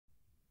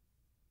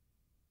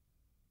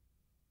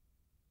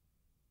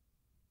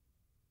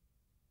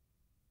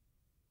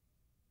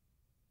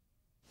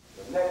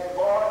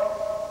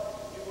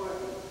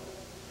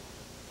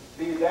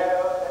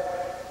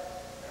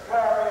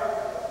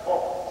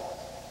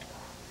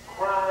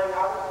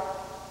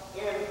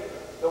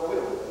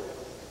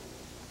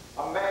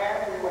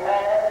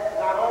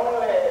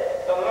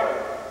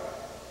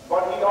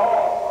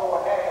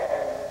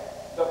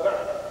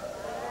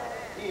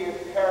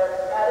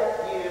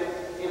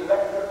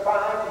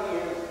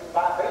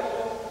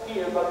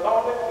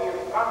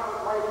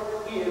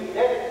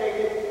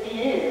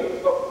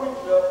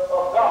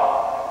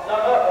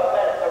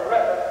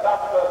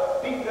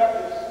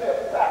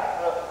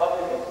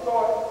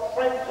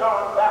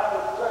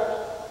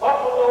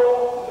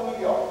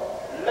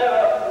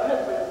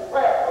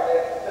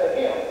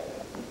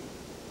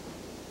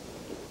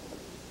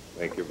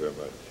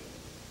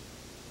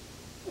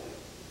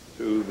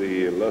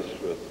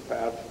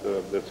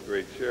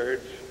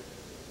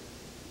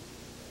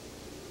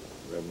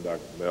Reverend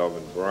Dr.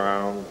 Melvin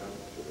Brown,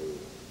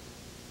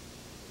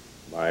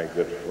 to my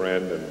good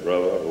friend and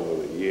brother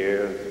over the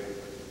years,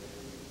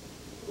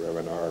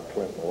 Reverend R.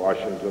 Clinton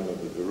Washington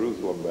of the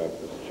Jerusalem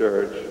Baptist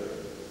Church,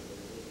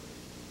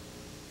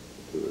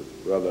 to his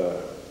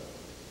brother,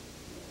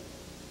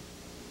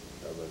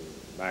 Reverend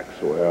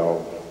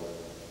Maxwell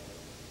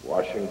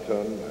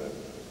Washington, and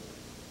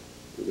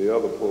to the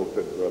other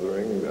pulpit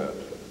brethren,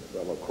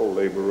 fellow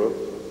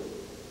co-laborers,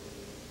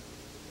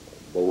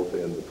 both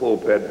in the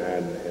pulpit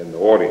and in the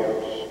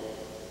audience,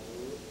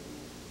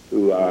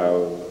 to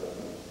our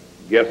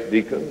guest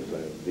deacons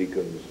and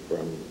deacons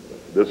from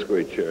this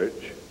great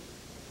church,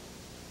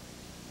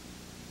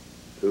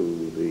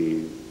 to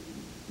the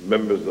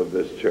members of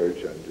this church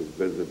and to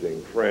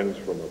visiting friends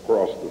from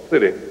across the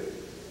city,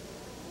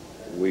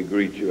 we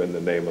greet you in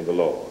the name of the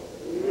Lord.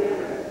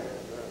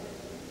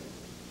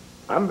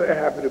 I'm very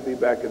happy to be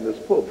back in this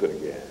pulpit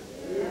again.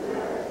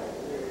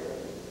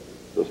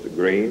 Sister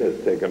Green has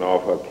taken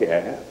off her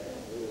cap.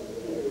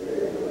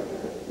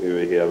 We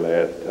were here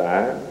last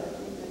time.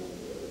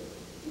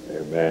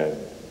 Amen.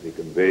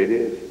 Deacon Beatty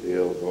is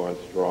still going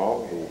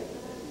strong. He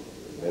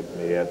met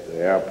me at the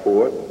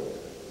airport and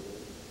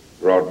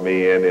brought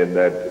me in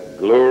that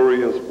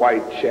glorious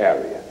white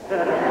chariot.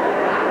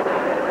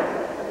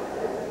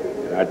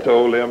 And I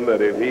told him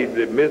that if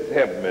Miss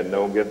Hepman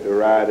don't get to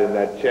ride in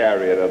that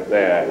chariot up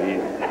there,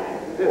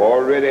 he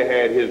already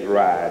had his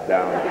ride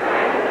down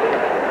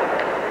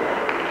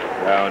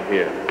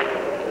here.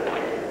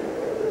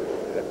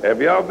 Have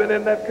y'all been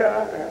in that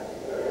car?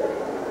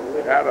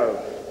 Got a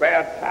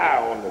spare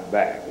tire on the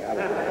back.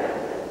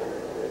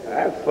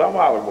 That's some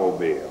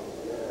automobile.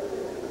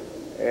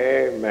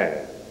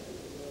 Amen.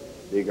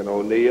 Deacon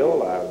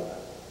O'Neill, I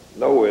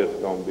know it's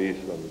going to be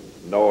some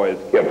noise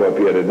kept up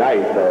here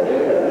tonight, so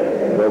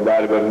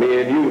nobody but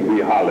me and you will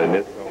be hollering.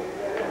 It's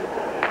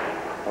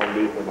going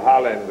to be some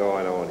hollering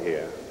going on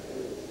here.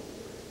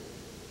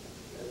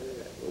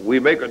 We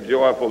make a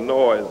joyful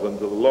noise unto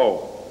the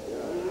Lord.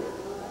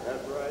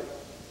 That's right.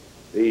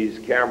 These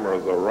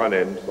cameras are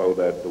running so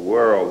that the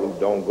world who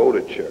don't go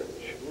to church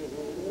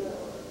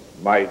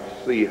might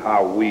see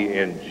how we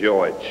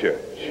enjoy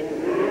church.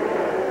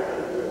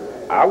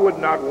 I would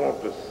not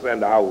want to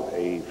send out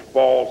a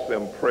false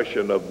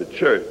impression of the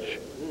church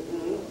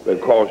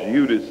because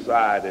you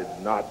decided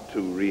not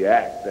to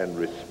react and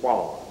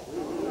respond.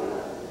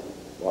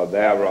 Well,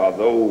 there are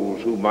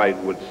those who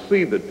would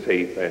see the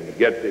tape and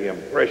get the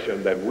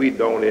impression that we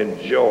don't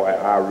enjoy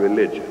our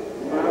religion.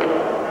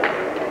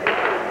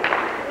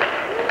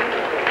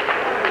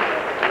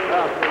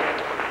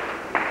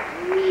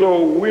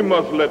 So we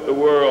must let the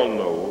world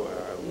know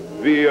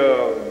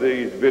via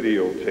these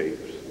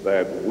videotapes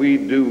that we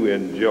do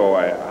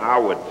enjoy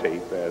our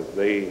tape as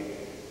they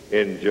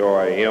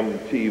enjoy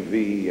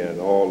MTV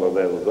and all of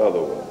those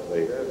other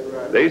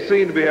ones. They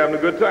seem to be having a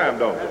good time,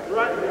 don't they? That's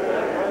right.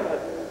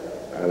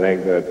 I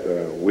think that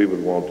we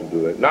would want to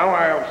do that. Now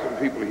I have some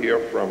people here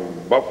from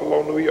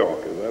Buffalo, New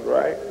York. Is that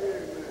right?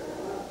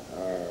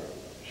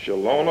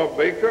 Shalona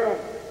Baker,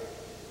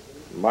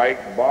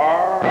 Mike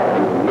Barr,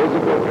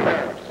 Elizabeth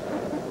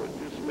Harrison. Would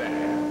you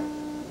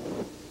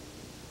stand?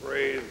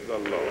 Praise the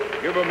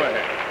Lord. Give them a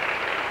hand.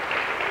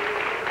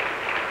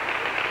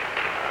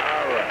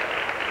 All right.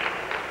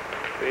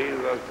 These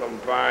are some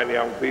fine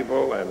young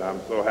people, and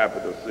I'm so happy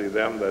to see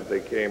them that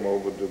they came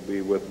over to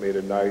be with me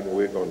tonight, and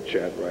we're going to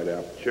chat right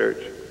after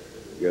church,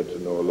 get to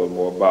know a little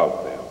more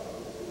about them.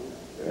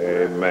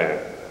 Amen.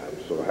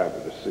 I'm so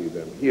happy to see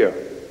them here.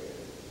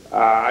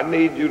 I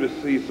need you to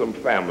see some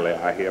family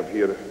I have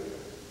here.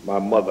 My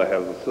mother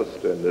has a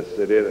sister in this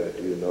city that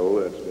you know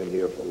that's been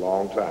here for a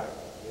long time,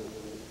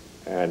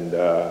 and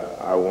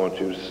I want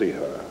you to see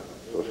her.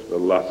 Sister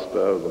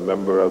Luster is a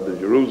member of the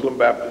Jerusalem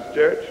Baptist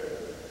Church.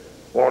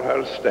 I want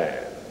her to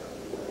stand.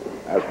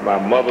 That's my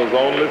mother's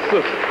only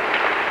sister.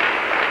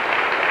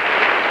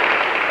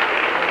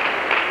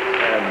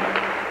 And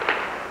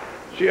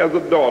she has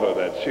a daughter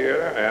that's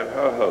here and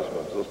her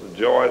husband, Sister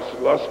Joyce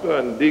Luster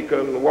and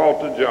Deacon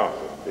Walter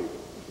Johnson,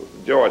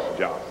 Sister Joyce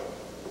Johnson,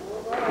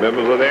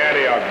 members of the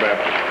Antioch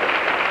Baptist.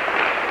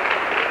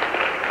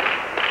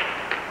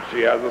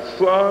 She has a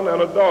son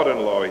and a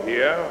daughter-in-law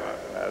here.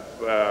 That's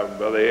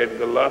Brother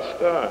Edgar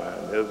Luster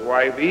and his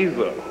wife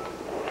Isa.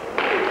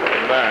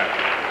 Amen.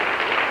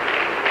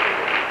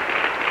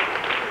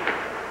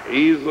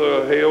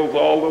 Isa hails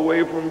all the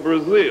way from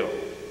Brazil. And,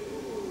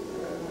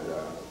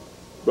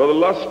 Brother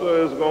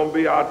Luster is going to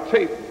be our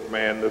tape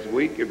man this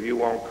week. If you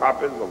want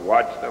copies of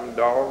Watch Them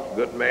Dogs,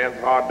 Good Man's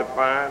Hard to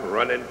Find,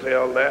 Run and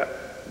Tell That,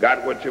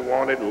 Got What You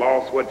Wanted,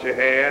 Lost What You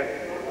Had,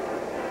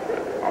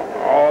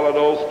 all of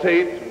those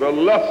tapes,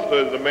 Brother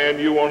Luster is the man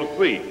you want to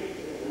see.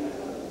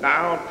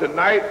 Now,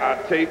 tonight our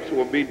tapes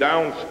will be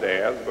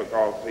downstairs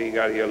because he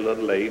got here a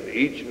little late.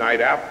 Each night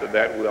after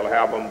that, we'll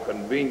have them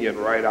convenient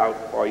right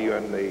out for you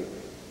in the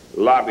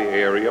lobby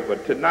area.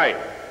 But tonight,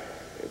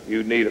 if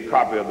you need a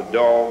copy of the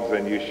dogs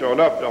and you sure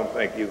enough don't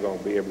think you're going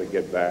to be able to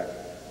get back,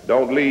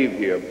 don't leave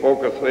here.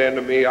 Folks are saying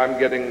to me, I'm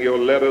getting your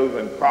letters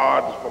and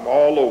cards from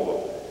all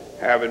over.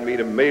 having me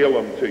to mail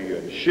them to you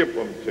and ship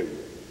them to you.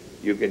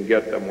 You can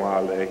get them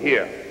while they're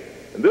here.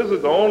 And this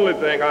is the only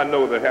thing I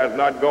know that has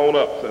not gone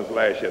up since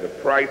last year. The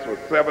price was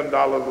 $7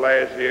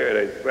 last year. It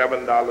is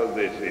 $7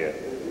 this year.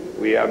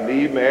 We haven't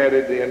even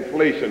added the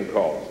inflation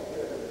cost.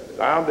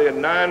 Down there,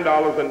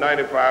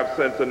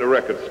 $9.95 in the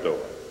record store.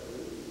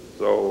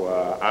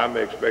 So I'm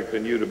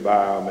expecting you to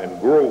buy them in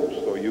gross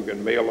so you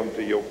can mail them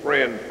to your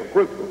friends for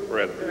Christmas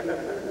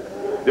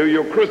presents. Do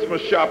your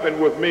Christmas shopping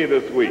with me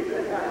this week.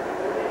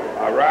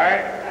 All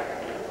right?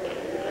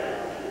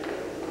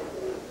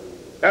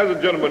 There's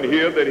a gentleman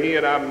here that he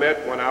and I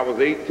met when I was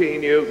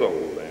 18 years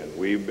old, and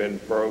we've been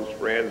close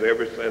friends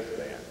ever since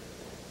then.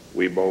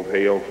 We both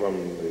hail from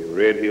the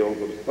Red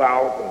Hills of the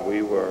South, and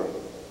we were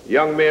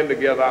young men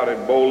together out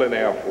at Bowling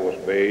Air Force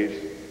Base,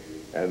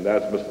 and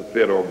that's Mr.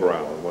 Fido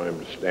Brown. I want him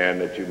to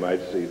stand that you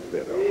might see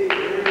Fido.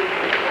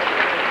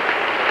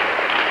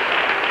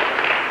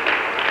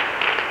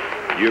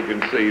 You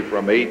can see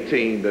from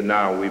 18 to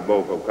now, we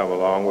both have come a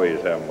long ways,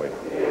 haven't we?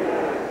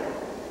 Amen.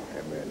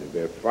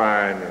 They're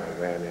fine,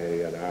 and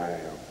he and I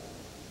have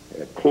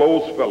had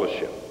close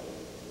fellowship.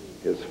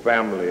 His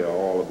family are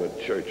all of the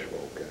church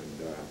folk,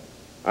 and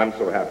I'm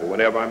so happy.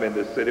 Whenever I'm in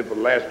this city for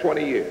the last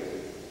 20 years,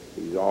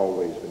 he's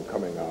always been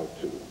coming out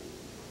to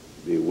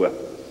be with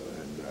us,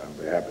 and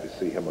we're happy to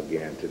see him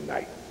again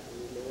tonight.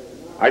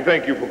 I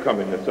thank you for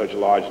coming in such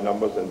large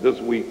numbers, and this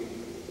week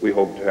we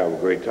hope to have a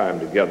great time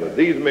together.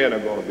 These men are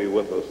going to be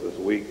with us this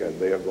week, and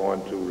they are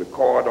going to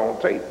record on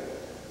tape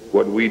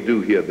what we do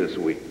here this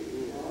week.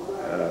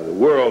 The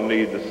world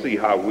needs to see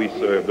how we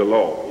serve the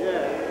Lord.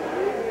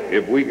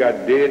 If we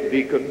got dead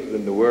deacons,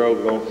 then the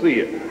world's going to see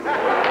it.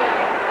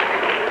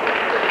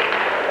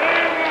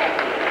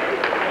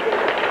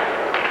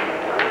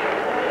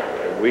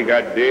 If we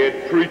got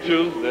dead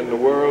preachers, then the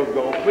world's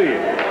going to see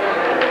it.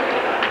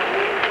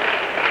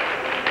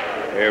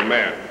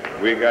 Amen.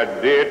 We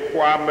got dead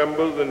choir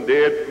members and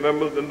dead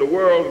members, and the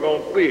world's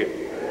going to see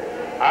it.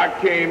 I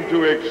came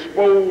to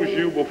expose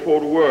you before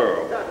the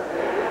world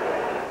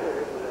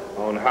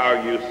on how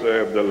you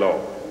serve the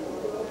Lord.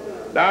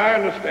 Now, I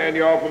understand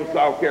y'all from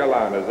South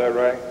Carolina, is that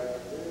right?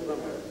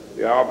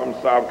 Y'all from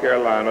South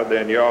Carolina,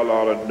 then y'all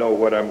ought to know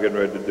what I'm getting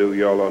ready to do.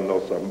 Y'all ought to know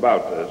something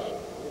about this.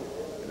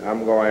 And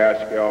I'm going to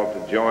ask y'all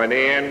to join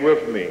in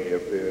with me,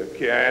 if you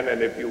can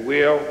and if you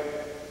will,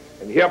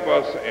 and help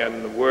us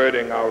in the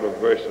wording out of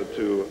verse or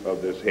two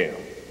of this hymn.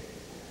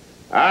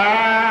 I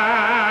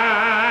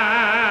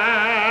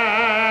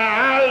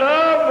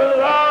love the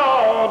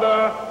Lord,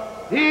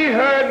 he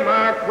heard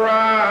my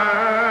cry.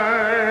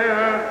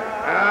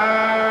 I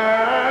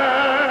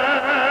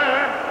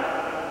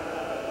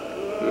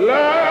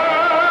love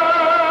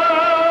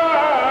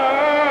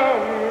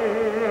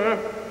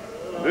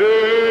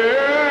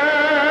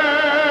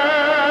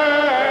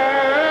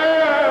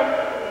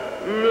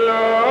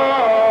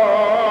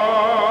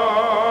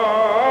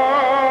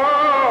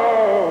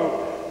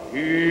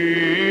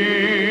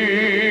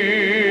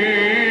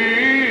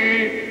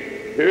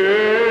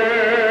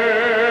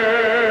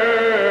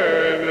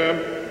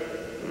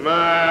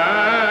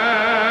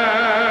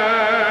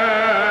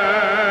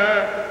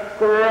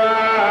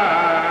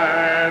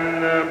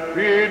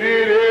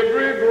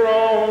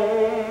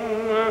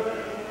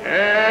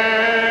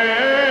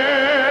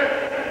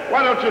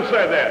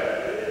say that.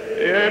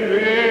 And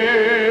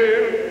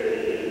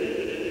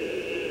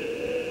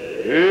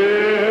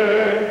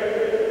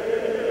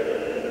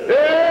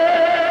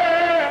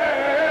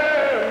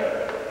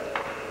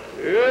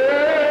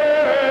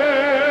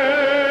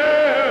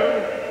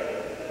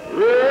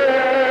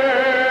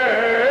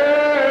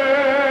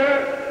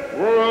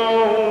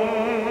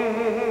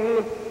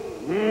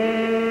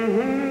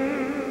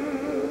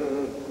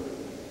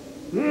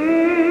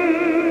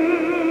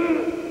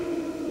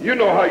you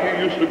know how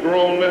you used to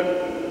groan that?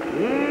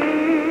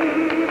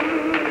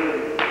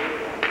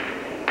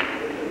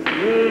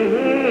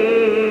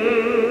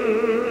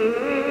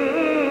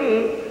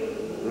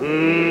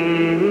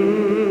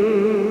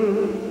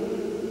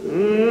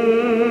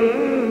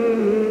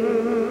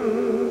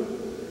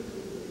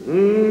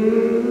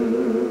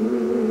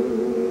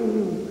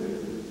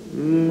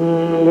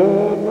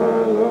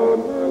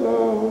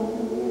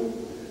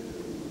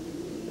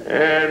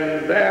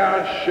 And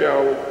there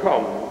shall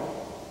come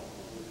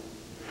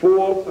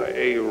forth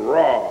a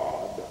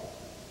rod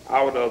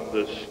out of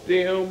the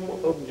stem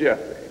of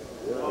Jesse,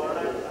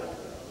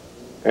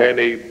 and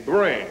a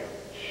branch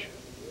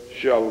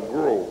shall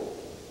grow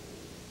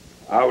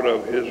out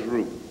of his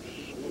roots.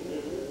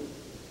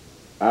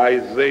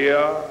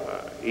 Isaiah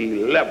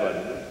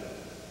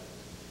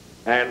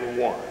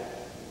 11:1.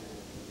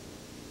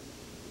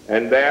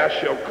 And there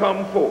shall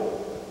come forth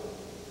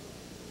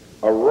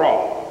a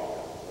rod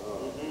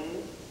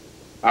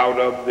out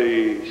of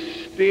the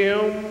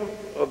stem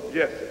of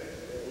Jesse,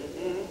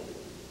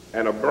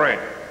 and a branch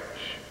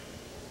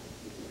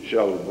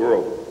shall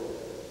grow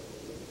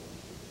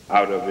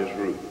out of his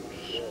roots.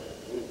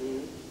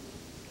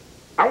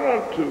 I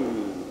want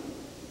to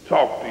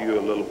talk to you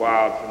a little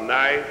while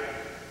tonight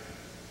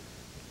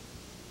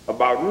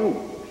about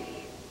roots.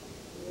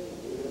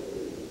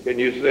 Can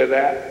you say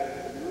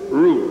that?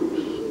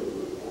 Roots.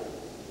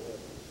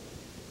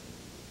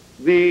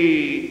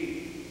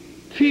 The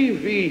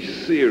TV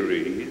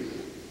series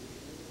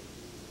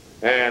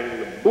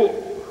and book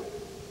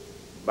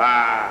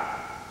by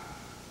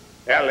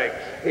Alex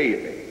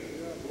Haley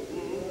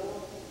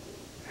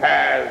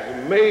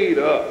has made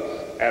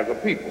us as a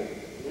people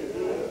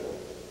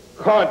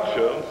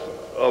conscious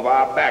of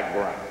our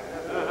background.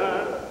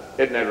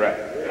 Isn't that right?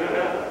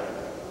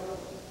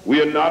 We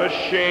are not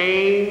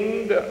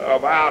ashamed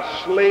of our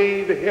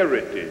slave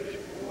heritage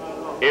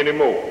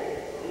anymore.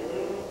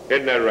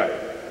 Isn't that right?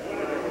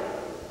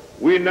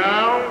 We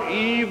now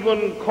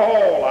even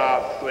call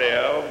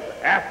ourselves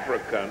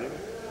African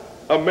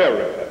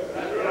Americans.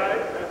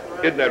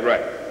 Isn't that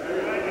right?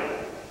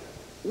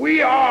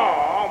 We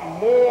are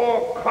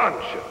more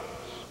conscious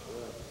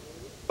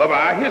of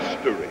our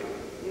history.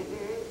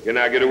 Can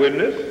I get a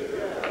witness?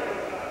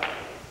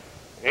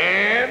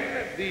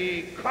 And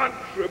the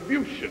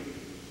contributions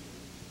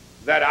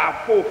that our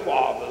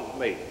forefathers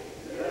made.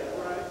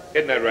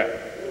 Isn't that right?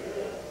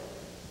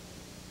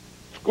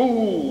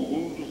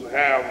 Schools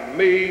have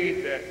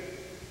made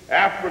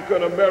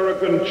African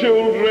American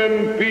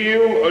children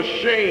feel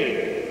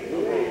ashamed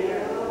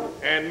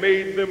and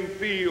made them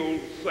feel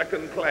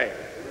second class.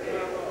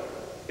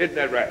 Isn't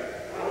that right?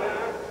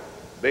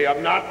 They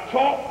are not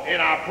taught in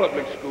our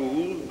public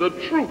schools the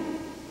truth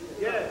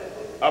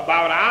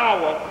about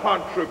our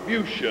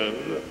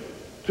contribution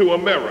to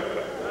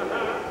America.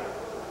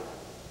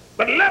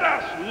 But let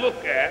us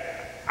look at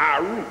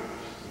our roots.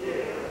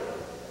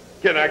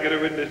 Can I get a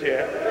witness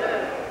here?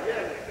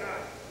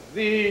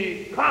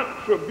 The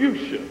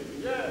contribution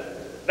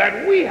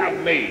that we have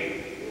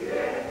made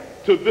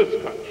to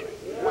this country.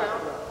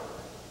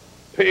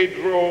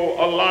 Pedro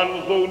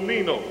Alonso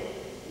Nino,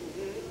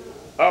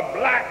 a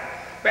black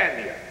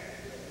Spaniard,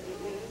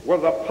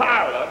 was a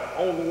pilot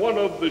on one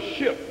of the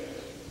ships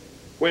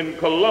when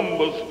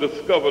Columbus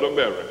discovered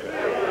America.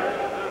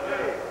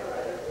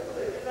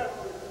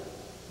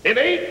 In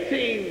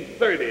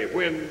 1830,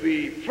 when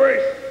the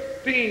first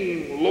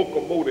steam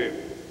locomotive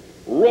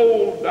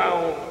rolled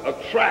down a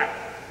track,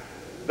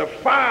 the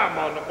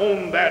fireman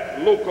on that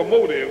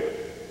locomotive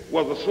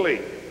was a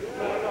slave.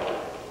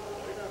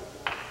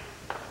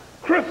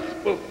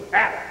 Crispus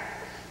Attucks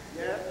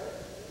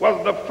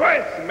was the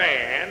first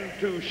man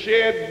to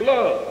shed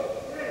blood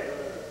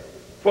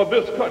for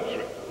this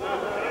country.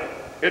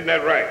 Isn't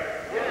that right?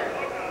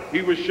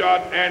 He was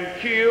shot and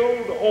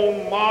killed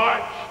on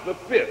March the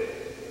 5th,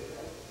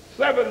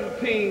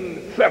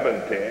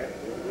 1770,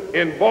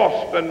 in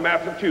Boston,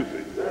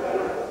 Massachusetts,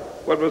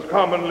 what was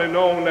commonly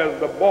known as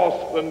the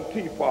Boston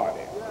Tea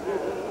Party.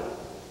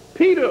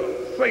 Peter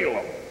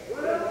Salem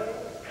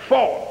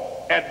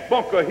fought at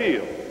Bunker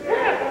Hill.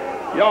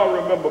 Y'all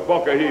remember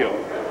Bunker Hill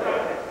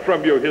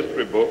from your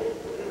history book.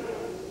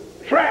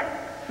 Track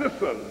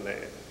Sisson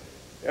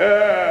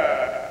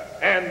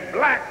and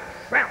Black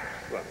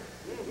Sampson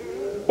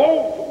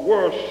both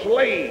were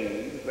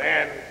slaves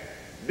and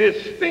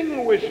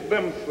distinguished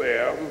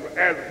themselves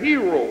as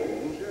heroes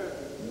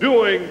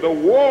during the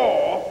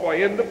war for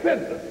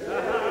independence.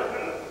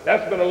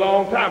 That's been a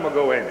long time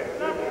ago, ain't it?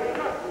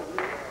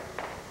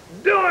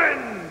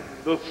 During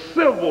the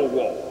Civil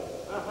War,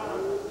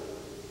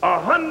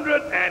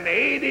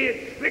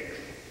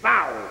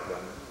 186,000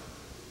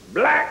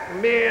 black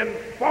men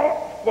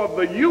fought for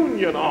the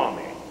Union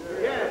Army,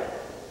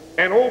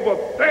 and over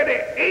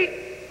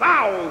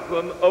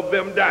 38,000 of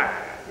them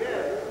died.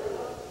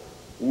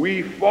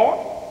 We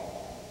fought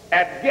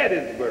at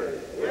Gettysburg.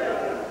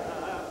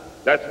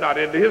 That's not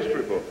in the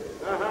history book.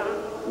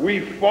 We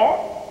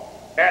fought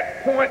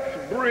at Points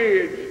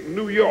Bridge,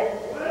 New York.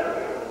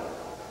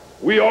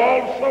 We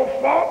also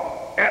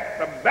fought at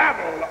the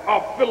Battle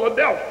of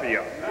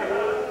Philadelphia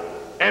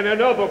and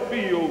in other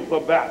fields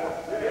of battle.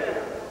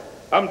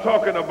 I'm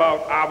talking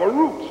about our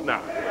roots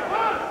now.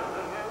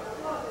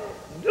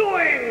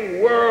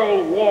 During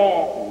World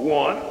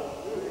War I,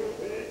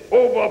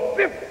 over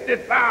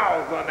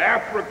 50,000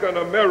 African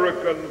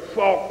Americans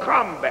saw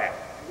combat,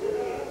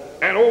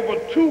 and over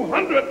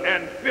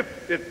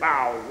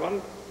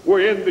 250,000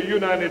 were in the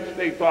United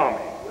States Army.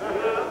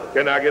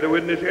 Can I get a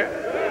witness here?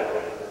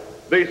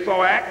 They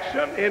saw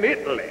action in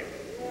Italy,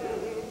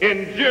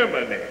 in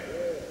Germany,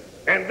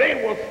 and they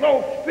were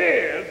so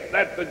fierce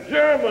that the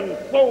German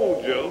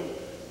soldiers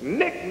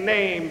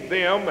nicknamed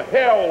them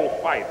hell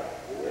fighters.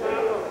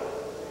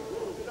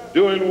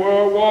 During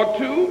World War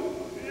II,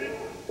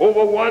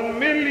 over 1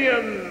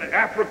 million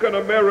African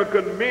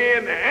American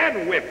men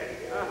and women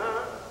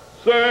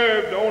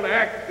served on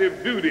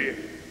active duty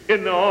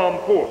in the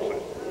armed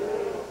forces.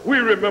 We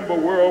remember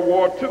World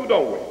War II,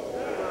 don't we?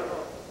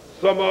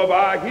 Some of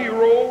our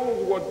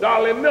heroes were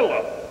Dolly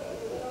Miller,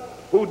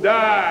 who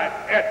died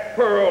at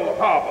Pearl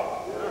Harbor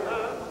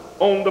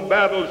on the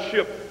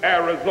battleship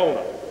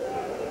Arizona.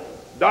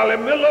 Dolly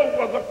Miller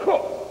was a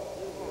cook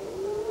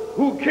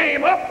who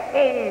came up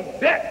on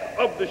deck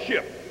of the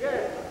ship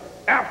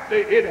after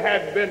it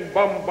had been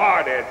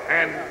bombarded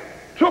and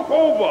took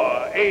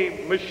over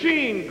a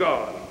machine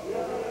gun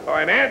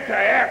an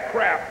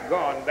anti-aircraft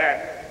gun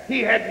that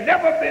he had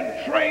never been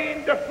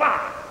trained to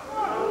fire,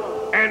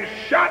 and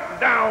shot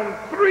down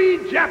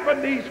 3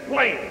 Japanese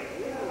planes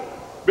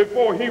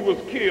before he was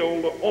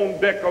killed on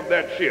deck of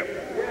that ship.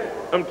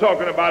 I'm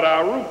talking about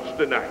our roots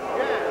tonight.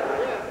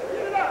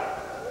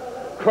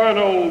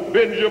 Colonel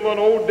Benjamin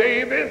O.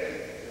 Davis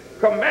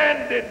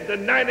commanded the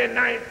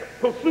 99th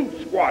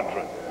Pursuit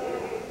Squadron.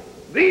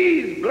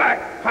 These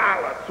black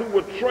pilots who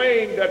were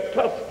trained at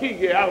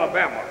Tuskegee,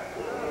 Alabama,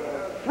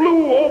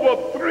 flew over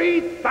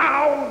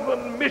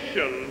 3,000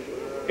 missions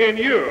in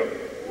Europe,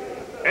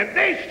 and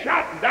they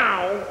shot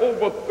down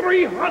over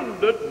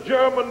 300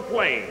 German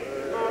planes.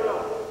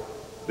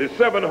 The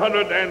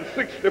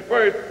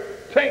 761st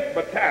Tank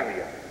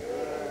Battalion,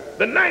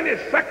 the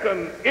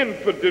 92nd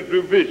Infantry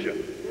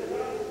Division,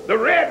 the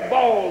Red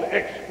Ball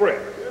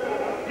Express,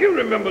 you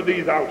remember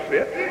these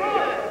outfits,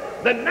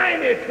 the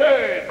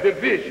 93rd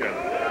Division,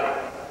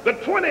 the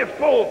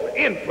 24th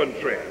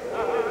Infantry,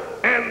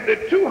 and the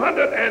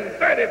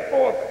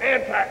 234th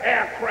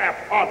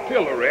Anti-Aircraft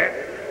Artillery,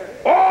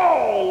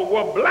 all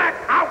were black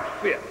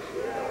outfits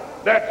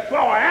that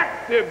saw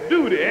active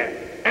duty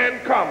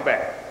and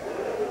combat.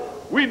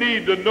 We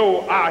need to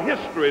know our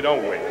history,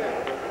 don't we?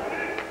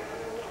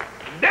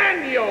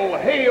 Daniel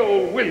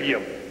Hale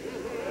Williams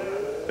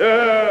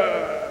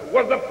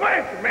was the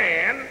first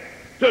man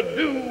to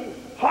do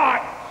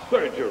heart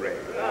surgery,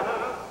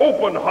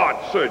 open heart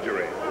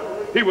surgery.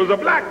 He was a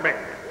black man.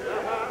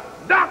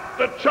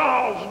 Dr.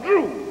 Charles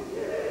Drew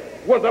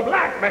was a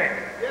black man,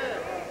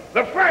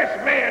 the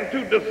first man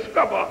to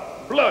discover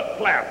blood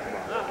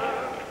plasma,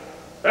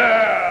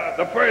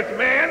 the first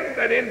man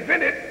that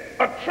invented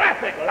a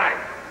traffic light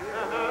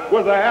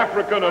was an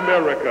African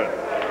American.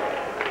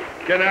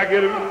 Can I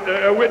get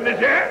a witness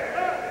here?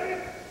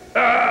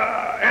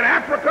 An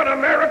African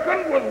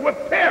American was with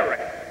Perry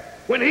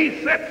when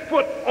he set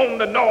foot on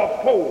the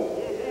North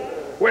Pole,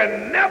 where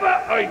never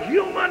a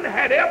human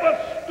had ever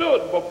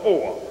stood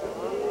before.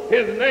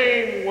 His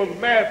name was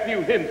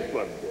Matthew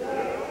Henson.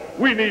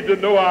 We need to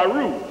know our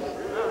roots.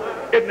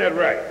 Isn't that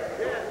right?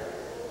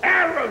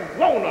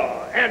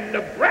 Arizona and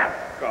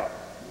Nebraska,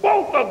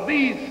 both of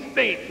these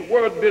states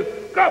were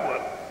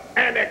discovered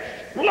and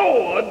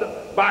explored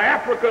by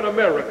African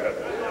Americans.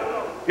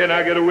 Can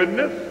I get a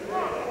witness?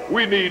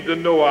 We need to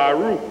know our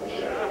roots.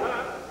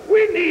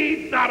 We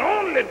need not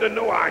only to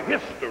know our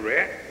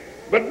history,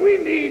 but we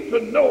need to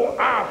know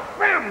our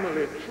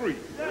family tree.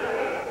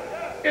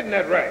 Isn't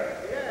that right?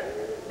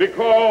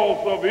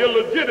 Because of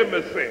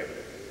illegitimacy,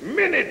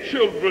 many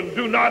children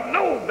do not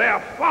know their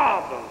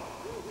father's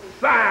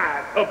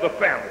side of the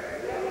family.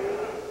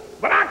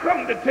 But I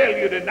come to tell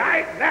you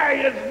tonight,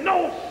 there is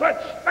no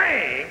such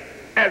thing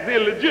as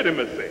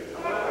illegitimacy.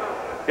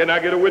 Can I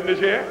get a witness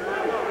here?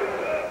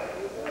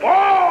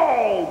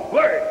 All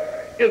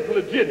birth is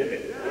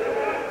legitimate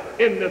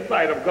in the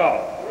sight of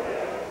God.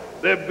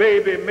 The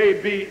baby may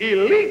be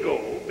illegal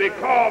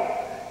because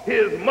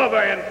his mother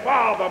and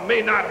father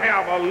may not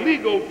have a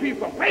legal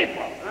piece of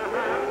paper.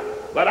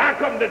 But I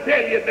come to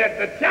tell you that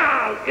the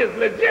child is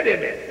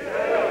legitimate.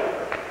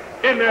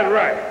 Isn't that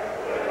right?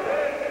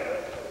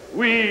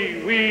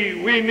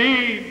 We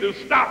need to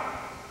stop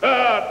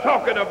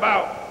talking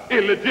about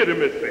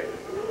illegitimacy.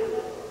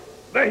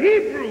 The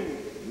Hebrew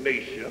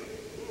nation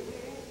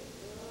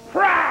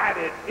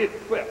prided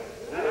itself,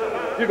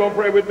 you gonna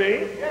pray with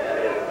me,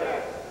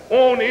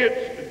 on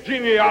its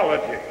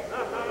genealogy.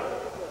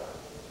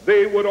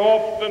 They would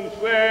often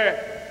say,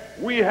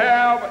 we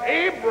have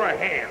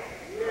Abraham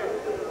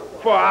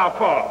for our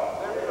father.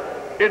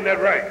 Isn't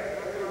that right?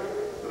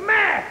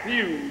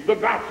 Matthew, the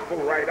gospel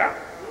writer,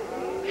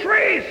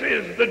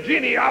 traces the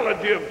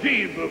genealogy of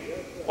Jesus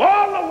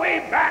all the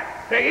way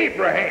back to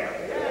Abraham,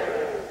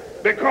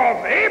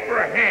 because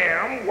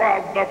Abraham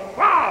was the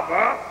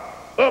father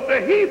of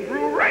the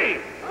Hebrew race.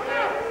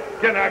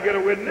 Can I get a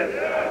witness?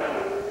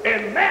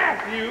 And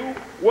Matthew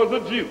was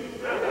a Jew.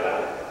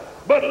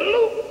 But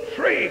Luke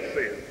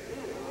traces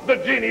the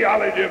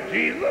genealogy of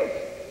Jesus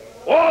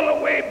all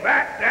the way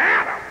back to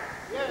Adam,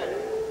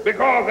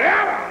 because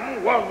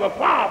Adam was the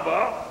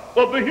father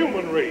of the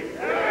human race.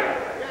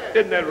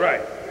 Isn't that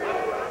right?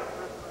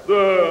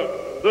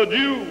 The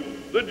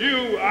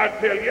Jew, I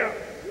tell you,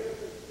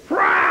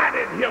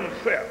 prided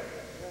himself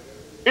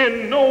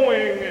in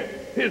knowing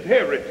his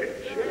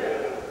heritage.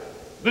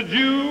 The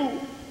Jew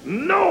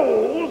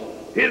knows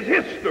his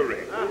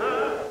history,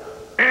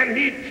 and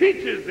he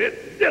teaches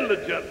it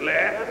diligently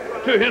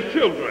to his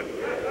children.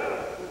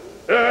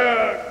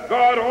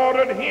 God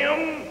ordered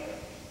him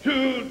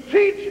to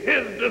teach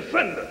his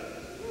descendants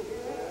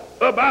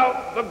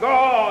about the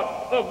God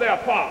of their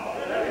father.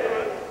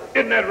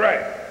 Isn't that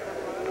right?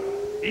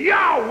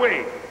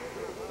 Yahweh,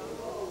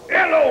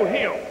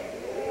 Elohim,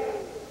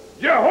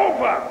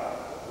 Jehovah,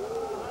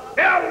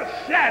 El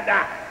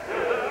Shaddai,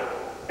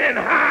 and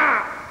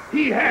how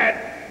he had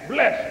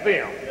blessed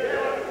them.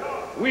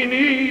 We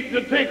need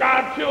to take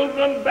our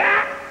children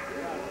back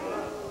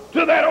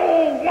to that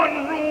old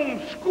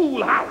one-room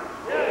schoolhouse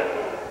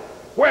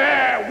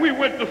where we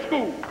went to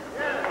school.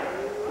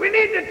 We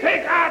need to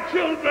take our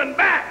children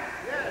back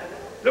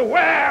to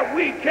where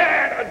we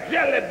carried a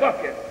jelly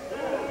bucket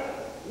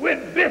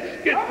with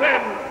biscuits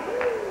and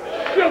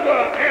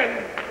sugar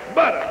and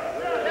butter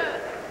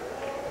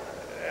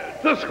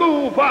to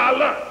school for our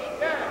lunch.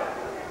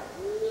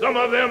 Some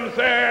of them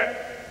said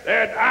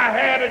that I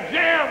had a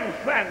jam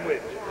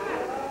sandwich,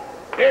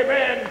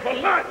 amen, for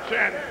lunch.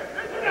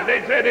 And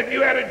they said, if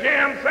you had a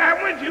jam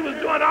sandwich, you was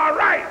doing all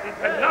right. He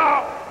said,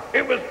 no,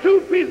 it was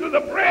 2 pieces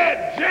of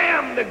bread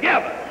jammed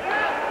together.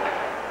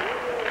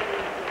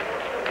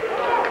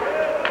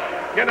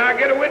 Can I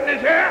get a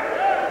witness here?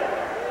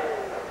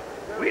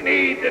 We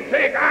need to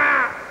take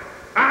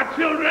our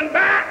children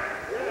back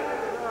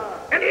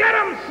and let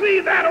them see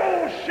that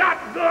old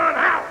shotgun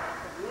house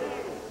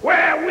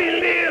where we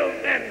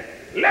lived, and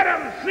let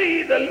them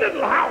see the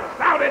little house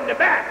out in the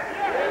back.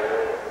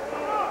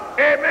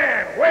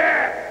 Amen.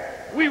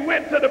 Where we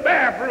went to the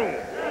bathroom.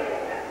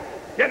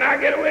 Can I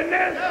get a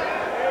witness?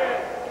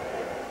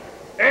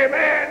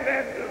 Amen.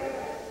 And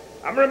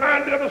I'm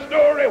reminded of a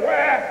story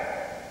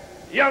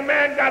where a young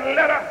man got a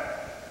letter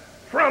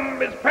from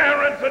his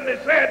parents, and they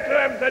said to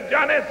him, said,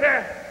 Johnny,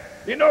 said,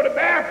 you know, the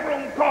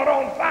bathroom caught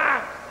on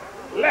fire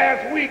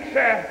last week,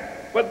 sir,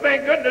 but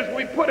thank goodness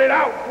we put it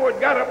out before it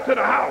got up to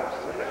the house.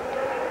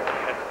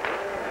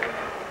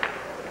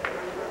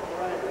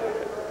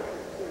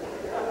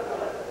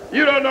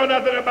 You don't know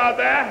nothing about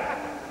that.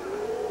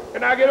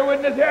 Can I get a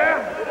witness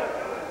here?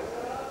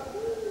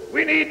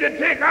 We need to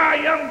take our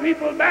young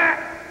people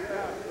back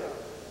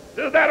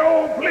to that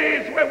old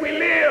place where we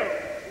lived,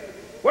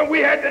 when we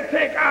had to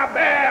take our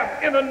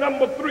bath in a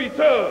number 3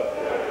 tub.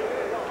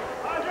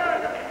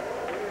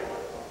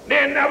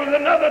 Then there was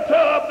another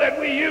tub that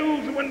we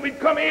used when we'd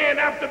come in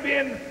after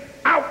being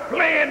out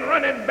playing,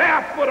 running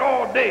barefoot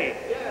all day.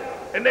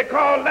 And they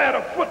called that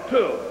a foot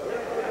tub.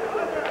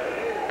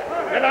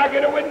 Can I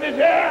get a witness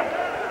here?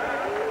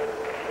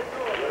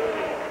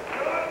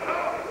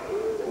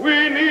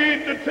 We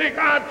need to take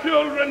our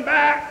children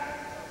back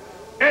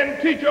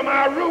and teach them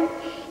our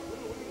roots.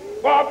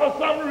 For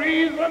some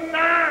reason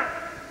now,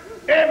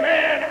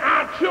 amen,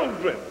 our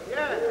children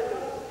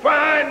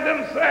find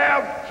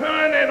themselves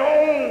turning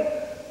on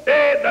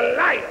the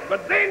light,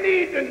 but they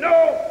need to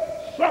know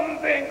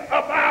something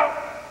about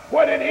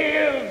what it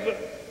is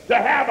to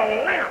have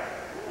a lamp.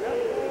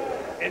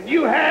 And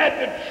you had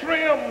to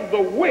trim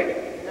the wick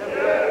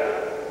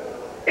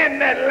in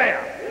that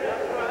lamp.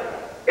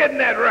 Isn't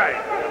that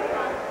right?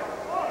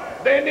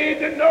 They need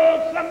to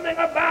know something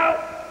about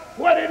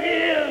what it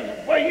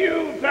is for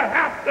you to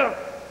have to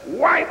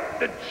wipe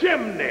the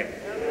chimney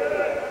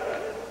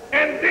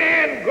and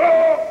then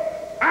go,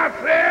 I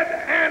said,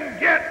 and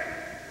get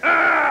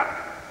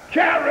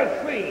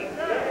kerosene.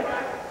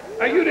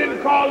 Now, you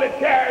didn't call it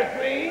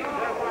kerosene.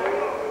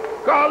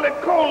 Call it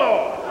coal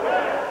oil.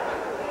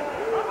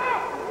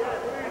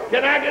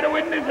 Can I get a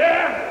witness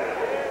here?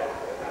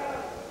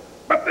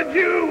 But the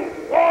Jew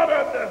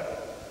ordered,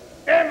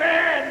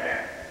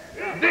 amen,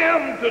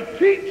 them to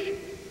teach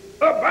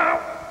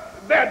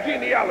about their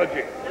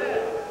genealogy.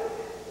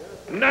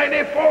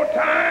 94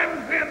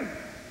 times in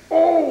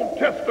Old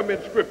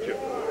Testament scripture,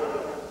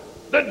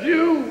 the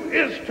Jew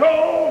is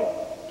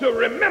told to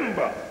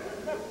remember.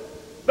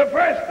 The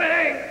first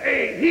thing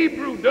a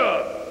Hebrew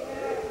does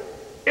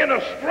in a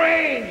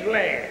strange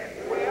land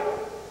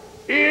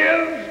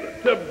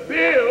is to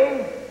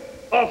build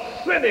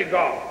a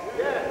synagogue.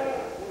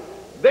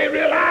 They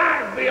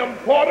realize the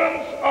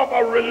importance of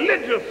a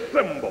religious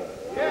symbol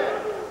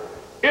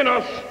in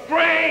a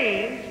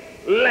strange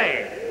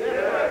land.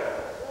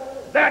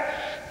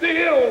 That's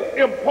still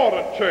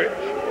important, church.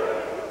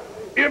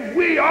 If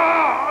we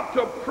are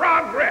to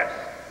progress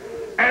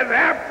as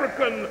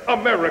African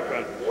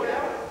Americans,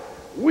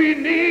 we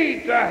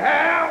need to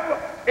have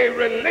a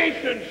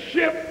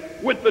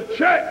relationship with the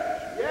church.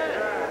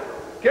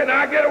 Can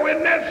I get a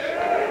witness?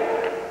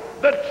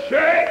 The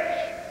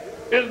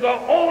church is the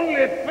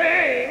only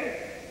thing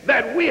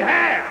that we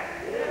have.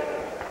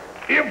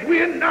 If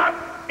we're not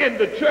in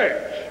the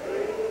church,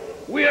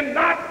 we're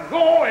not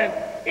going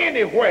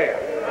anywhere.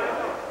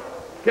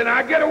 Can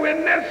I get a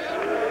witness?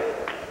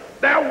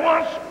 There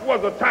once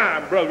was a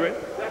time, brethren,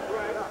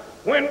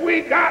 when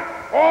we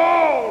got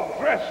all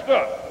dressed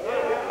up.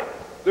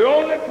 The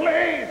only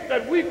place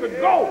that we could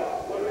go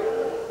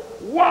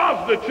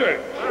was the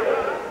church.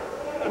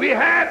 We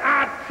had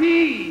our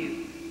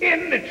teas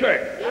in the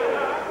church.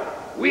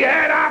 We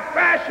had our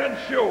fashion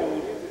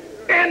shows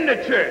in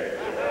the church.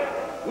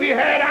 We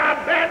had our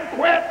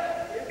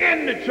banquets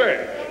in the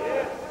church.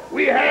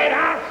 We had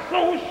our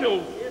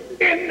socials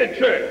in the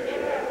church.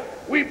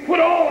 We put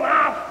on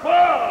our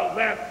furs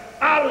and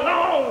our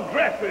long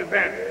dresses,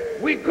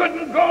 and we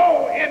couldn't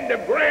go in the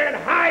Grand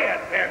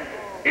Hyatt and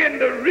in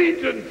the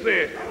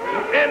Regency,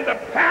 in the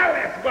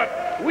palace,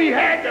 but we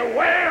had to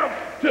wear them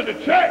to the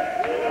church.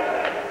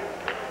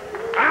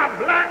 Our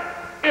black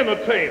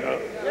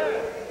entertainers,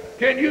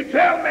 can you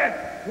tell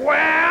me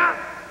where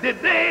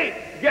did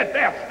they get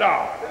their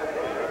start?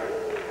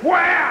 Where,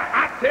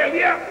 I tell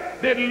you,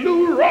 did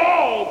Lou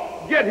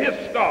Rawls get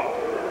his start?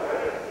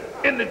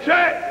 In the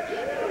church.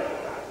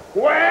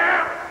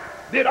 Where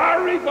did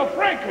Aretha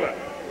Franklin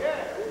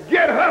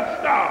get her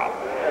start?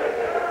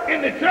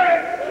 In the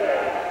church.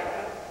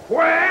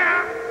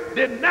 Where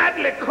did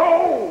Natalie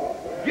Cole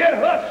get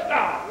her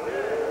start?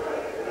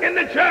 In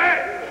the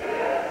church.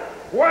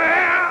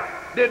 Where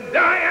did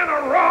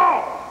Diana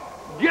Ross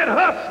get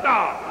her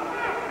start?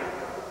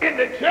 In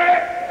the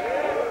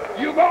church.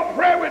 You gonna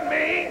pray with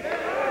me?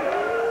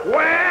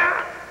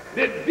 Where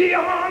did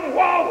Dionne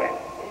Warwick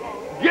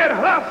get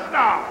her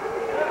start?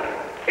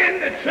 In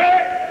the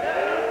church.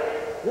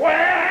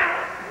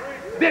 Where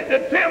did the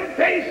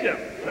Temptations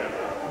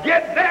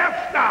get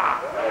their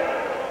start?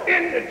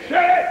 In the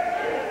church.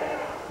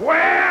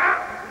 Where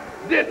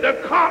did the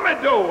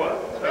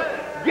Commodores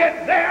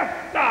get their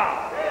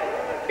start?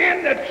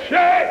 In the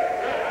church.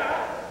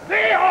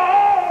 They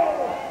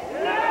all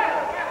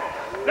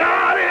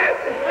started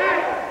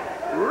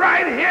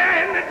right here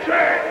in the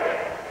church.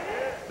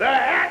 The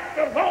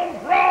actors on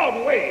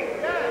Broadway,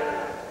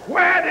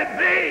 where did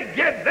they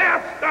get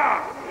their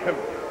start?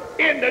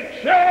 In the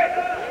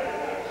church.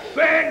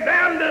 Sang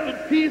their little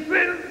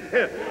pieces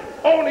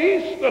on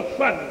Easter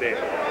Sunday.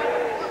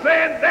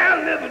 Sang their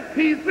little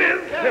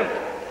pieces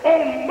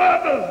on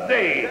Mother's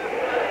Day.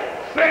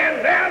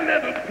 Sang their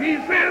little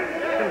pieces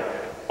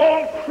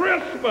on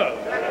Christmas.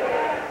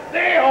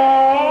 They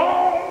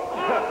all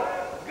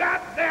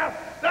got their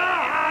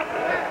start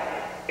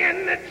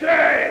in the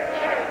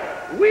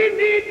church. We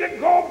need to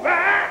go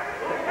back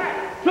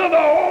to the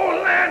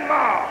old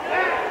landmark.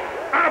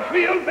 I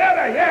feel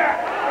better here.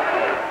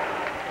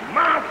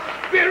 My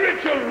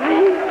spiritual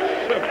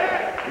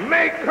roots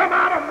may come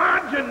out of my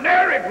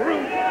generic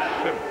roots.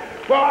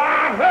 For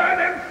I heard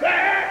him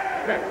say,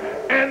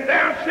 and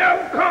there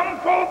shall come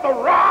forth a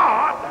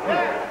rod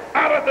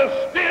out of the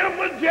stem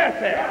of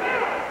Jesse,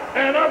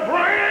 and a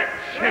branch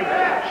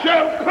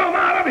shall come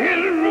out of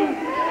his roots.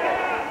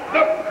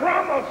 The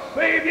promised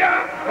Savior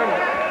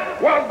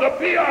was to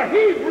be a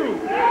Hebrew.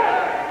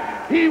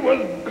 He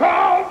was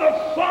called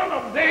the Son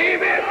of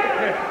David,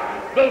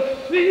 the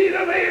seed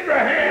of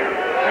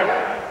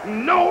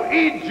Abraham. No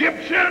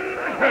Egyptian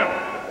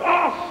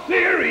or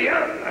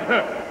Syrian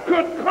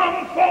could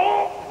come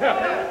forth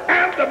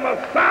as the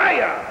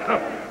Messiah.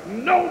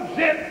 No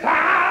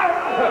Gentile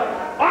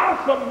or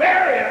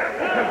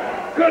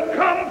Samaritan could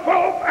come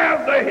forth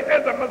as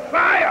the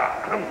Messiah.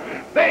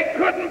 They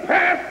couldn't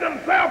pass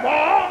themselves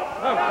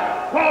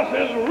off because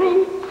his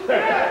roots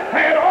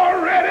had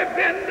already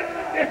been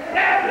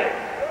established.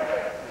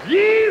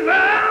 Jesus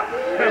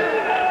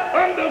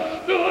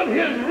understood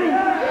his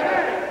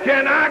roots.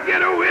 Can I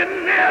get a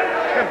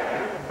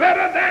witness?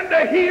 Better than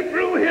the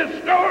Hebrew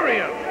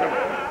historian.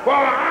 For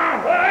I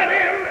heard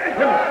him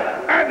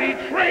as he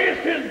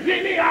traced his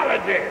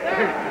genealogy.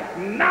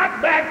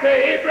 Not back to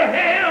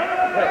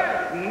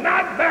Abraham,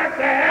 not back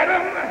to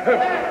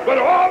Adam, but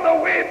all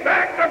the way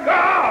back to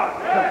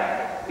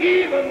God.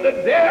 Even the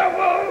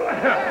devil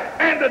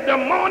and the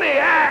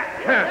demoniac,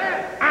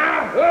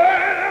 I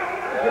heard him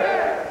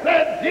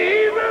say,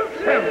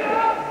 Jesus,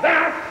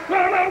 thou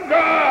Son of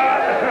God,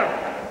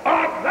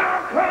 art thou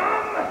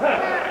come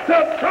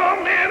to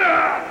torment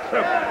us?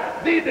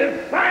 The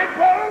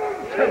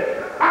disciples,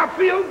 I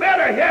feel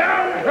better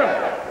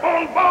here,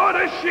 on board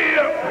a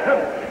ship,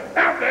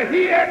 after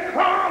he had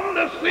calmed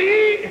the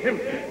sea,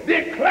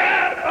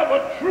 declared of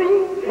a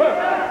truth,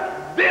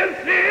 this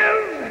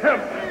is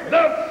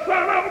the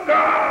Son of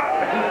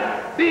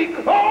God,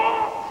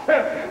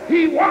 because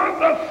he was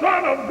the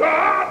Son of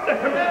God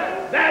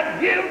that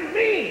gives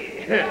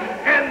me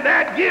and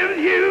that gives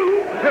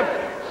you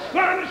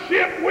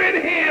sonship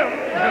with him.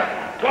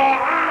 For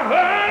I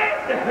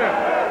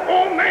heard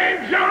old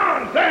man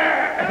John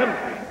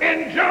said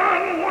in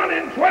John 1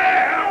 and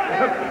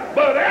 12,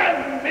 but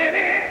as many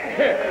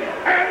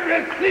as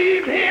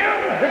received him,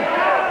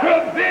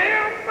 to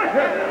them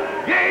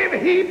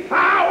gave he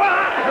power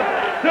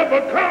to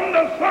become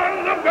the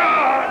sons of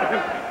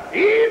God,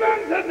 even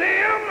to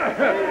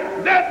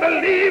them that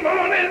believe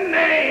on his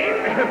name.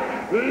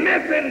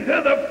 Listen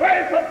to the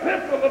first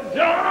epistle of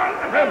John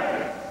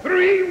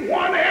 3,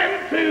 1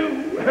 and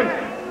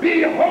 2.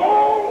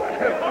 Behold,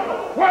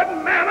 what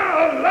manner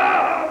of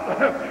love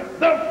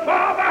the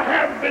Father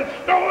has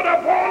bestowed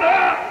upon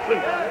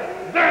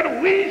us,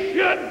 that we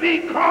should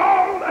be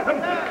called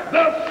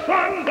the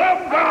sons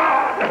of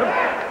God.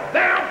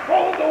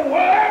 Therefore the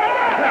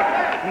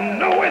world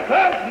knoweth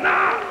us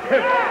not,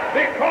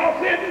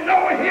 because it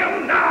know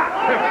him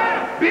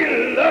not.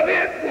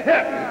 Beloved,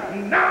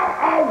 now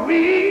are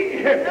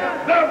we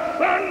the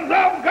sons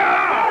of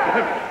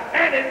God,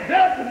 and it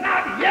does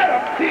not yet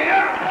appear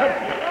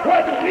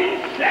what we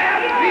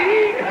shall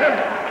be,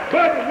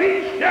 but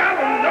we shall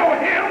know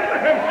him,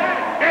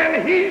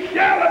 and he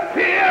shall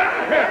appear,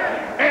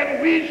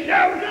 and we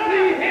shall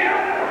see him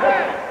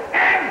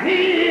as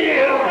he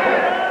is.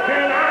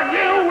 Can I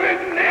get a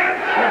witness?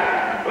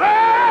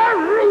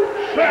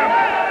 Roots,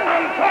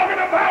 I'm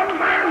talking about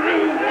my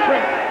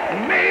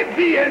roots, may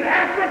be in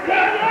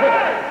Africa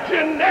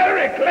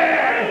generically,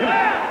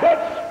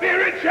 but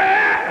spiritual,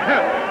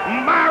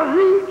 my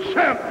roots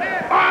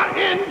are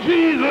in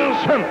Jesus.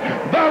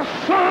 the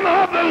Son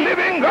of the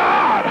living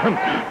God.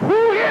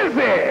 Who is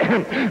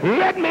he?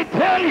 Let me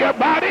tell you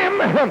about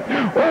him.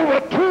 Over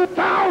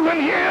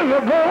 2,000 years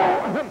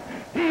ago,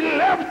 he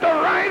left the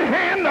right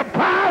hand of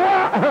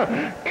power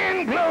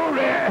in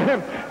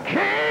glory,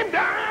 came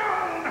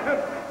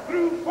down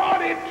through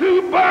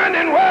 42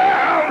 burning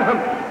world,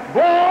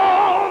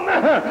 born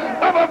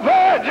of a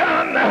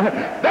virgin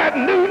that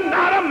knew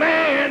not a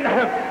man.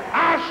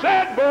 I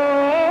said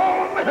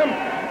born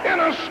in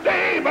a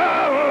stable,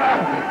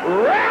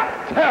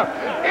 wrapped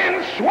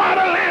in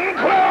swaddling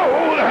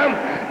clothes.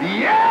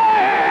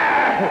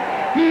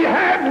 Yeah, he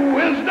had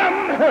wisdom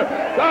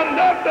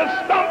enough to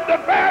stump the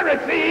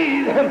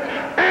Pharisees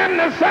and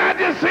the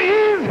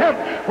Sadducees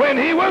when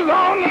he was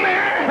only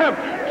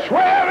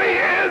 12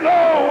 years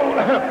old.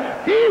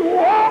 He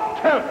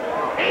walked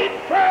 8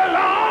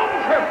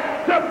 furlongs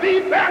to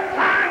be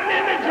baptized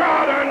in the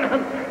Jordan.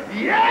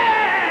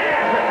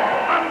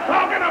 Yeah, I'm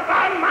talking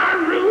about my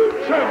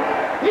roots.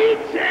 He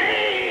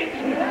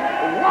changed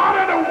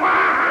water to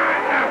wine.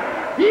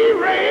 He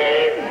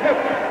raised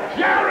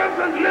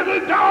Jairus'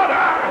 little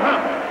daughter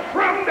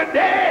from the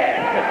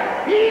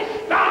dead. He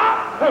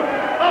stopped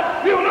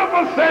a funeral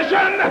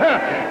procession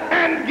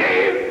and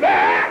gave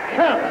back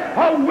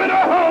a widow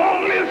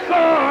only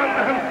son.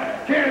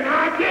 Can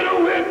I get a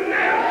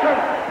witness?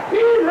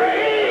 He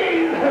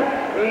raised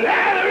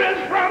Lazarus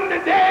from the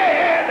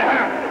dead.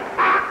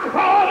 I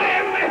call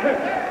him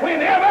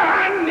whenever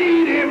I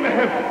need him.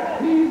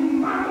 He's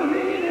my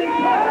leading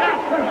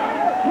person.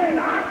 When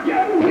I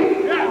get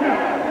weak, I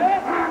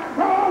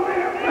call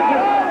him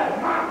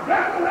my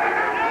battle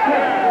axe.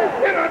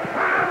 In a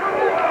time of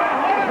war,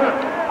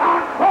 I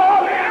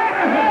call him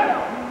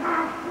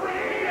my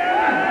friend.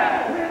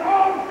 When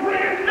all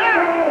friends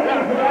know,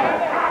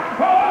 I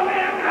call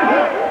him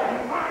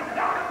my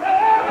doctor.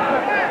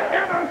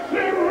 In a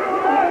sick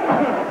room,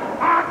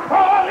 I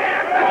call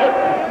him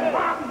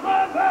my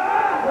mother,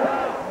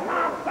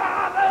 my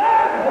father,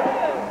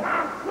 my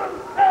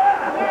sister,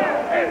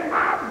 and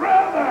my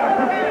brother.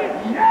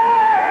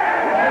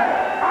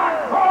 Yeah, I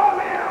call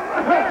him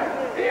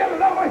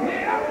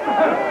Elohim,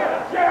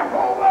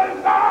 Jehovah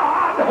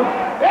God,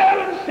 El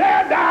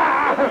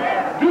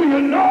Shaddai. Do you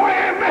know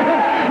him?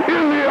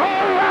 Is he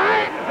all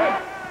right?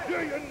 Do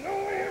you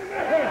know him?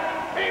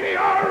 Ain't he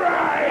all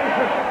right?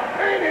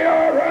 Ain't he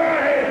all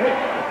right?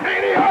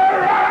 Ain't he all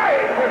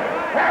right?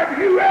 Have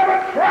you ever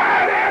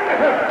tried him?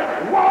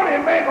 Won't he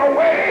make a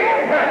way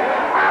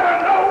out of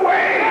no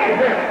way?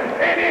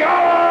 Ain't he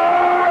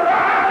all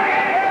right?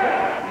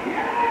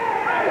 Yeah,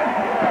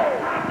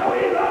 I know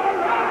he's all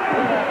right.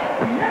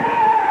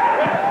 Yeah.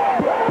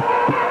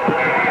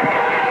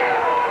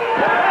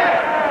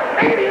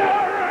 Ain't he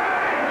all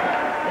right?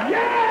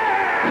 Yeah,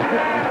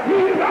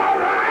 he's all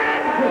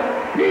right.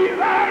 He's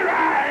all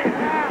right.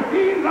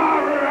 He's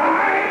all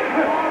right.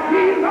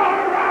 He's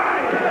all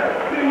right.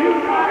 Do you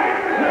know him?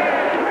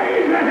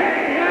 Raise your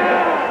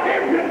hand.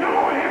 If you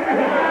know him,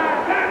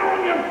 stand on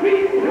your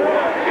feet.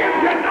 If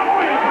you know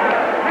him,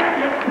 have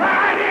you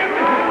tried him?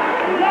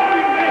 Won't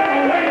he make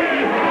a way?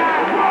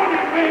 Won't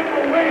he make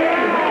a way?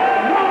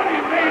 Won't he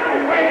make a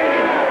way?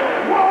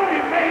 Won't he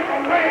make a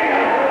way?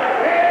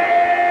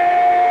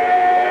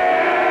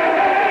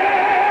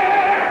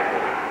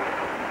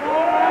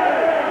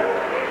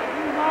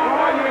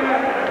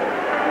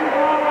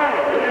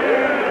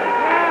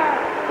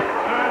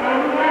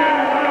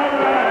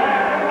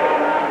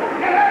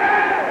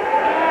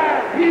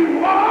 He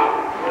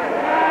walked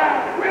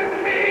with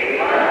me.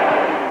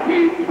 He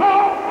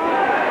talked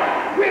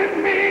with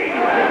me.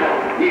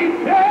 He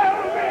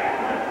tells me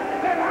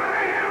that I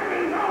am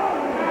his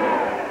own.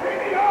 Is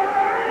he all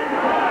right?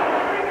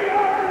 Is he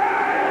all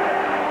right?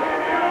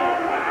 Is he all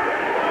right?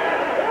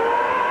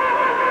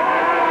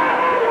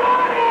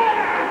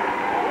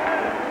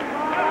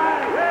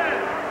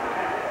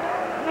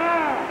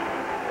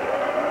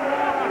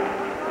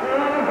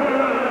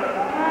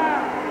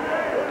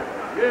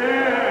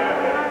 Yeah.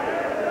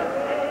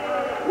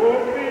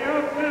 Woke me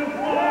up this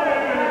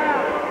morning,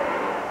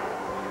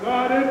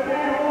 started me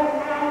on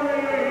my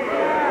way.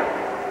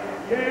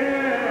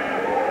 Yeah,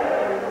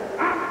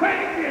 I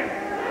thank him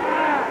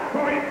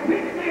for he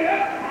picked me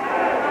up,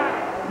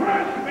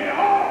 brushed me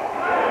off,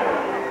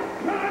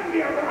 turned me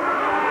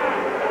around,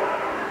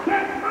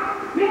 set my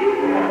feet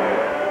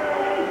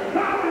on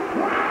solid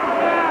ground.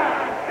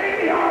 Ain't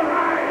he all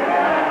right?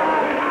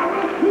 When I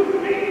was too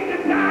mean to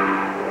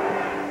die,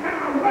 and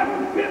I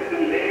wasn't fit to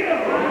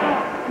live,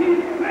 he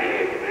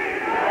saved me,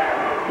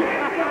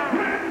 gave me a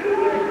brand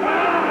new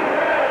start.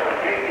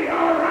 Ain't he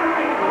all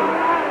right?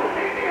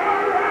 Ain't he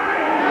all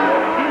right?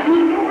 Do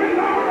you know he's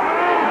all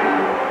right?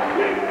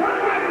 Shake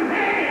somebody's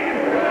hand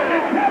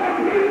and tell him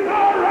he's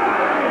all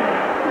right.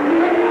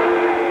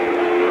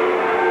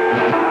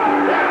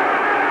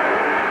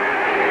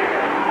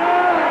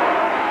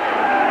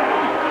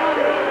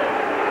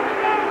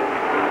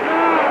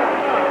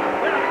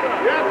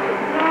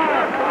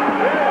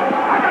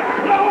 I got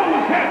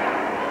clothes here.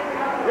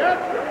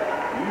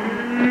 You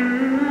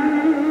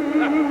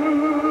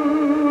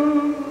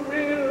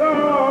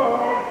belong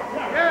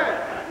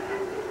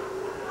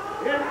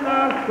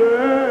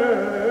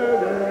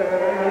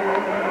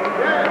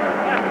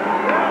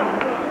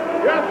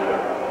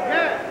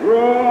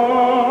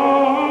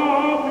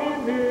Draw me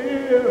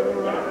near.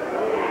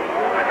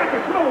 I got the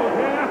clothes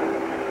here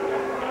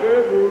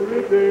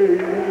every day.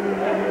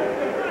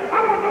 I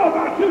don't know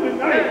about you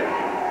tonight.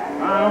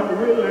 I'm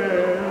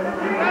willing,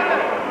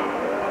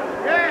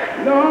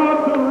 Lord,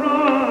 to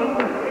run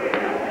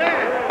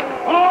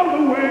all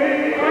the way.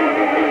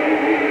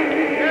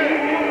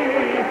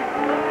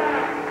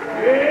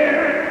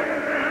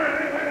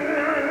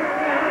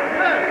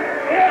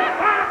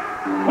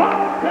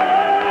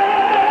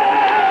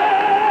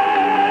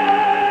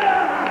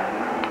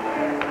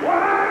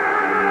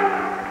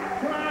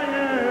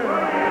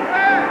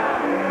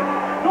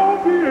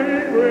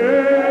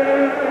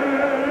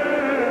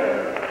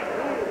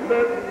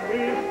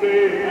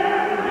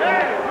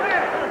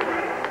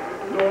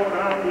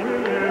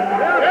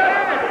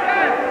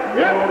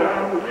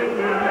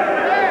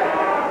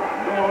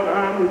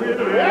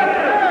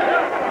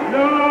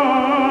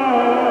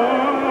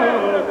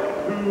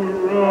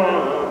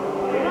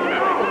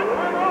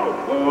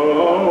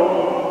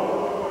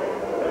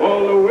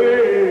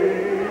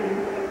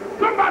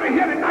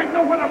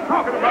 Know what I'm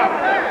talking about.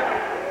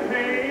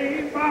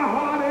 Pain by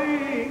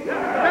heartache,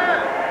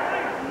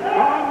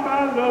 on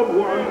my loved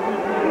ones.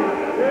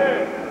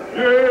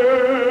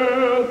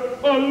 Just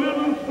a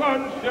little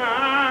sunshine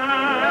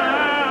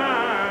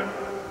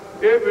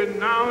every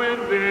now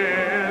and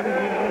then.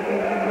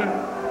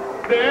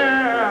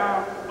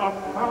 There's a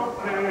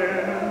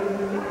fountain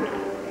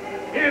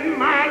in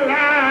my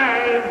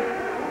life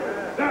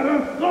that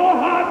is so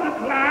hard to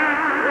climb.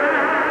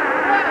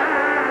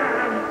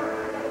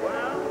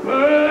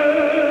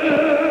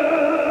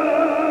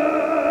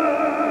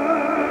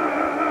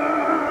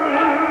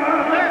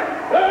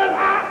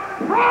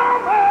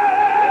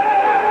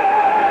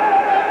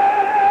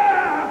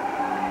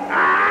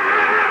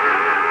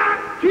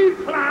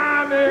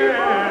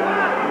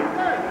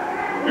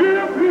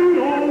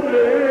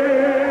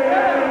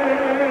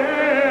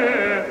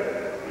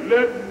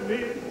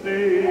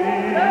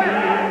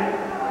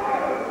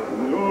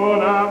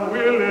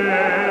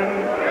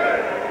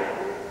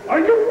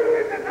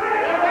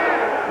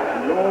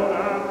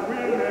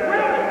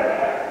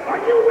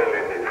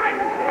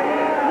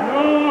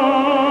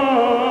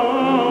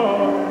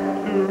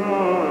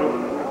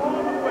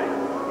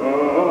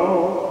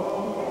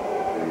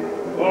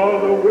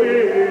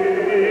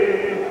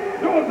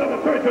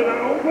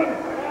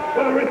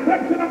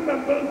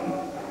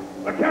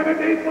 The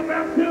candidates for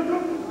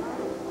baptism,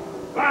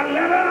 by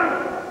letter,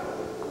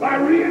 by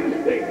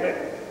reinstatement.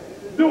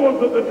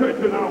 Doors of the church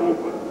are now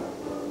open.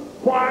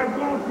 Choir's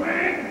going to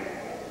sing.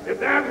 If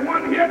there's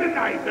one here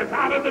tonight that's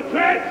out of the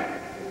church,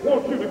 I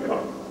want you to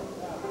come.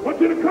 I want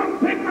you to come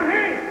take my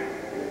hand.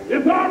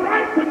 It's all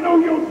right to know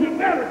your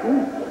generic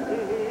roots,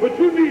 but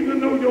you need to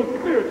know your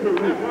spiritual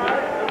roots.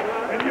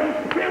 And your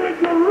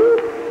spiritual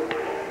roots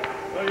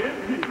are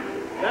in Jesus.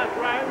 That's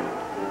right.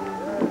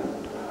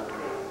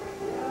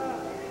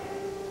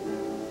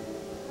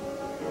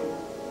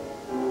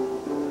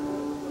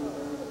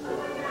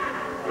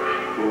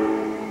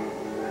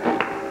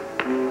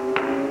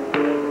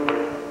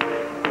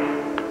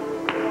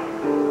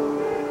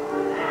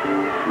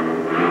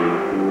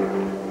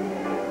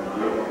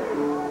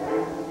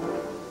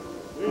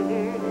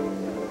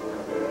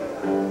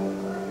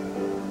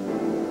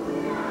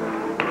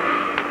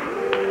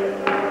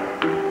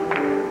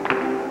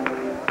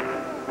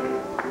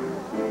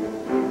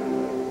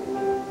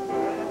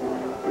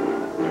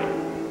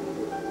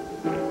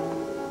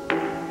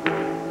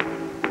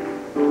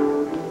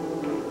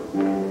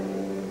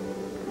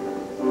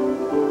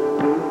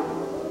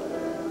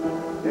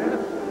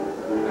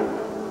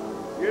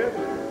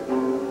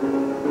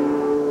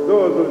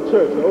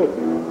 Church are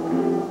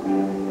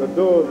open. The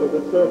doors of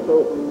the church are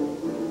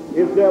open.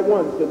 Is there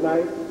one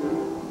tonight?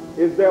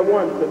 Is there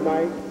one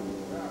tonight?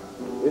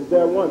 Is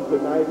there one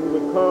tonight who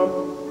would come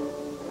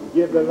and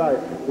give their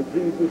life to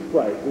Jesus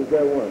Christ? Is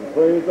there one?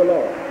 Praise the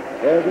Lord.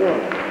 There's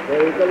one.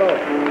 Praise the Lord.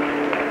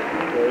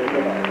 Praise the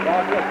Lord.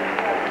 God bless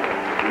you.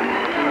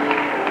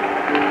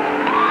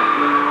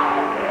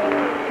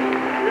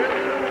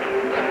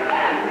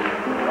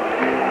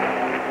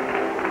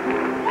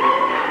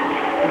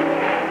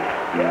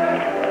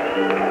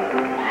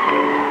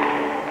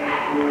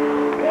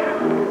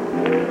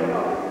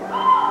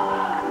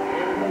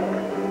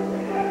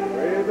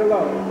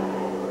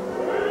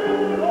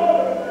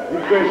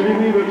 She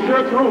needs a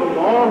church home.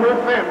 All her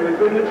family's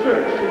in the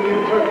church. She needs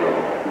a church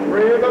home.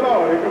 Praise the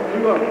Lord. Here comes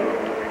you up.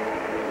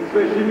 She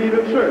says she needs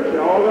a church.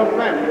 All her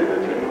family in the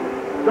church.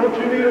 Don't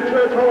you need a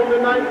church home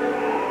tonight?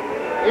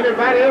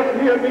 Anybody else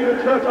here need a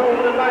church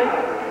home tonight?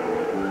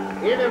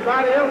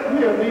 Anybody else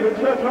here need a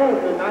church home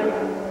tonight?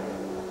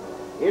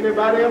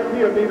 Anybody else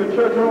here need a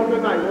church home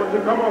tonight? Won't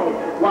you come on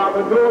while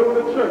the doors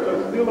of the church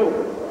are still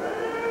open?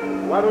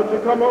 Why don't you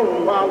come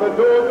on while the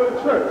doors of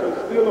the church are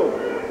still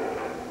open?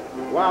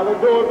 While the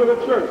doors of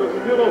the church are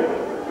still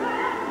open,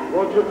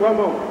 won't you come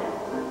on?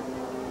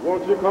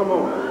 Won't you come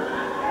on?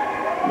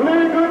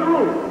 Plenty good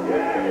room.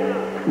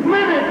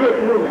 Plenty good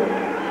room.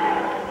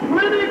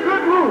 Plenty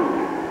good room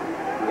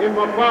in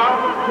my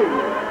Father's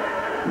kingdom.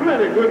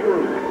 Plenty good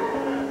room.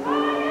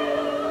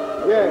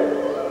 Yes.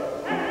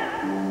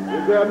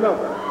 Is there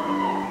another?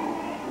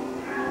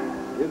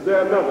 Is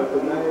there another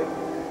tonight?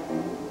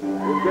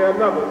 Is there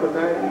another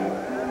tonight?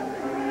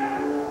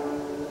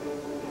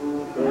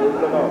 Praise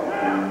the Lord.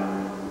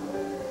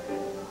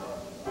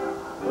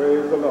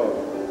 Praise the Lord.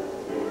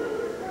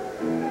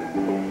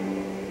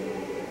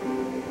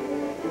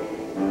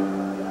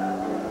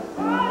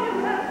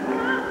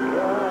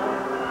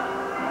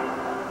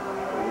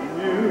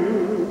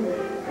 You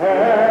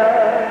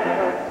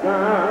have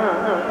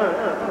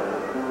time.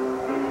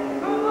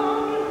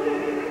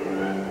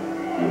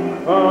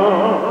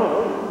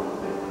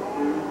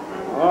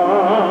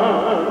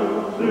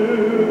 Unto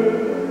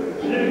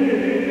Jesus,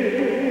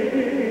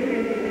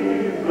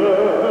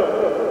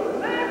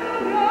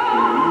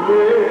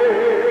 make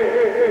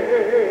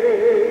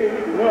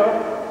up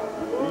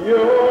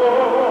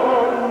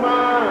your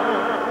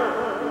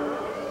mind,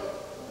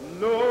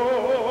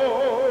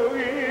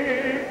 knowing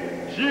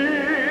Jesus,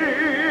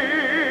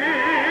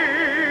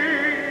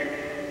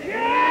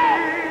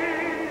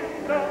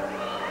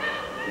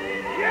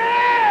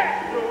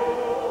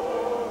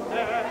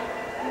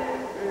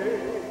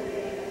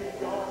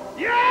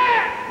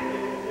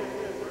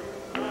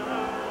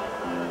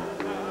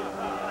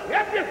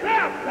 Help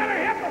yourself. Better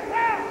help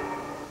yourself.